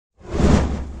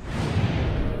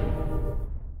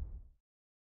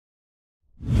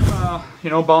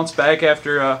bounced back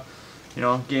after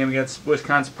game against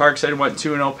Wisconsin Parkside. Went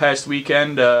 2-0 past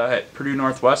weekend at Purdue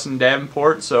Northwest and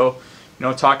Davenport. So,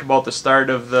 talk about the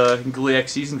start of the GLIAC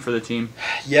season for the team.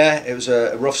 Yeah, it was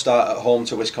a rough start at home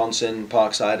to Wisconsin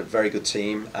Parkside, a very good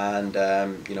team, and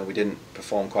we didn't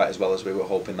perform quite as well as we were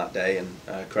hoping that day.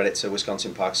 And credit to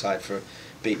Wisconsin Parkside for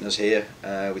beating us here.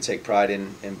 We take pride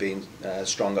in being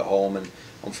strong at home, and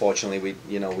unfortunately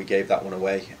we gave that one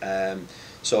away.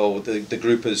 So the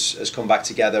group has come back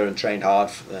together and trained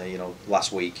hard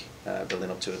last week,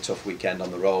 building up to a tough weekend on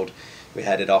the road. We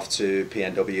headed off to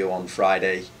PNW on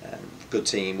Friday. Good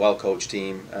team, well coached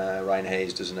team. Ryan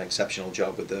Hayes does an exceptional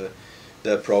job with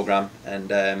the program, and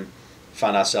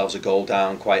found ourselves a goal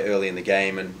down quite early in the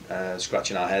game and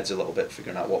scratching our heads a little bit,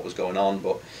 figuring out what was going on,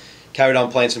 but carried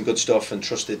on playing some good stuff and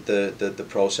trusted the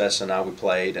process and how we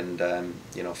played, and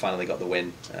finally got the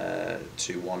win,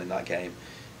 2-1 in that game.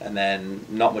 And then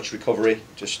not much recovery,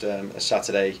 just a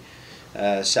Saturday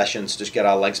session to just get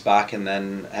our legs back, and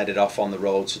then headed off on the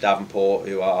road to Davenport,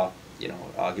 who are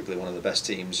arguably one of the best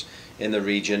teams in the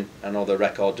region. I know the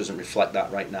record doesn't reflect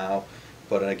that right now,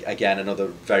 but again, another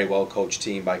very well coached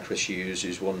team by Chris Hughes,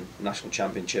 who's won national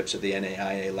championships at the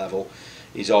NAIA level.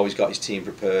 He's always got his team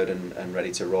prepared and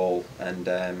ready to roll, and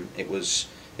it was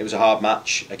a hard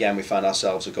match. Again, we found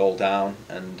ourselves a goal down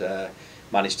and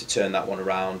managed to turn that one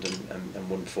around and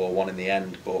won 4-1 in the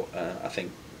end, but I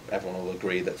think everyone will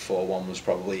agree that 4-1 was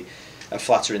probably a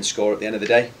flattering score at the end of the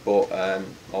day. But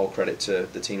all credit to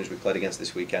the teams we played against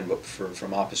this weekend, but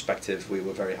from our perspective, we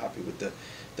were very happy with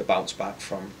the bounce back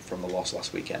from the loss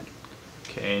last weekend.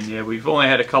 Okay, and yeah, we've only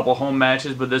had a couple home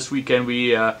matches, but this weekend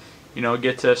we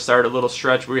get to start a little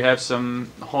stretch where we have some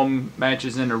home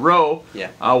matches in a row.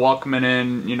 Yeah. Welcoming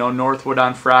in Northwood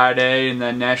on Friday, and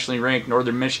then nationally ranked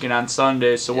Northern Michigan on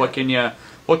Sunday. So yeah.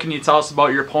 What can you tell us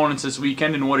about your opponents this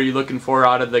weekend, and what are you looking for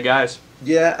out of the guys?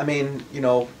 Yeah, I mean,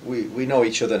 we know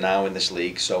each other now in this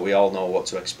league, so we all know what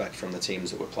to expect from the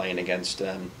teams that we're playing against.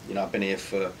 I've been here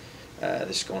for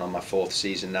this is going on my 4th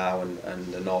season now,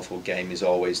 and the Northwood game is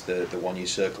always the one you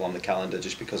circle on the calendar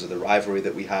just because of the rivalry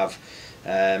that we have.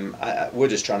 We're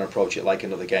just trying to approach it like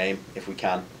another game if we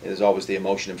can. There's always the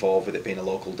emotion involved with it being a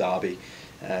local derby.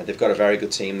 They've got a very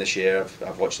good team this year.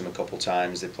 I've watched them a couple of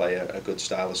times. They play a good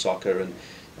style of soccer, and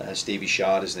Stevie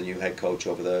Shard is the new head coach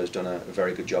over there, has done a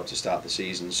very good job to start the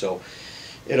season. So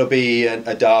it'll be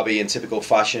a derby in typical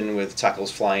fashion with tackles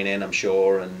flying in, I'm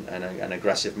sure, and an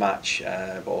aggressive match.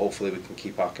 But hopefully we can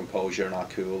keep our composure and our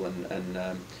cool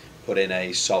and put in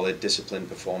a solid, disciplined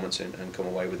performance and come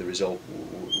away with the result,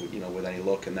 with any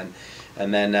luck.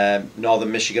 And then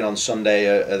Northern Michigan on Sunday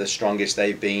are the strongest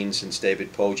they've been since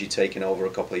David Poggi taking over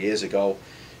a couple of years ago.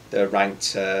 They're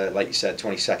ranked, like you said,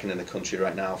 22nd in the country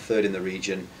right now, 3rd in the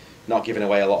region, not giving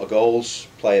away a lot of goals,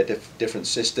 play a different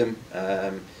system,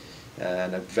 and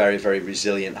a very, very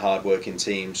resilient, hard-working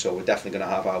team. So we're definitely going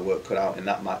to have our work cut out in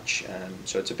that match.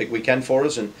 So it's a big weekend for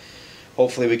us, and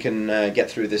hopefully we can get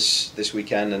through this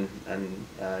weekend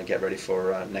and get ready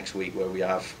for next week, where we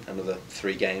have another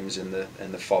 3 games in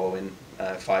the following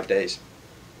 5 days.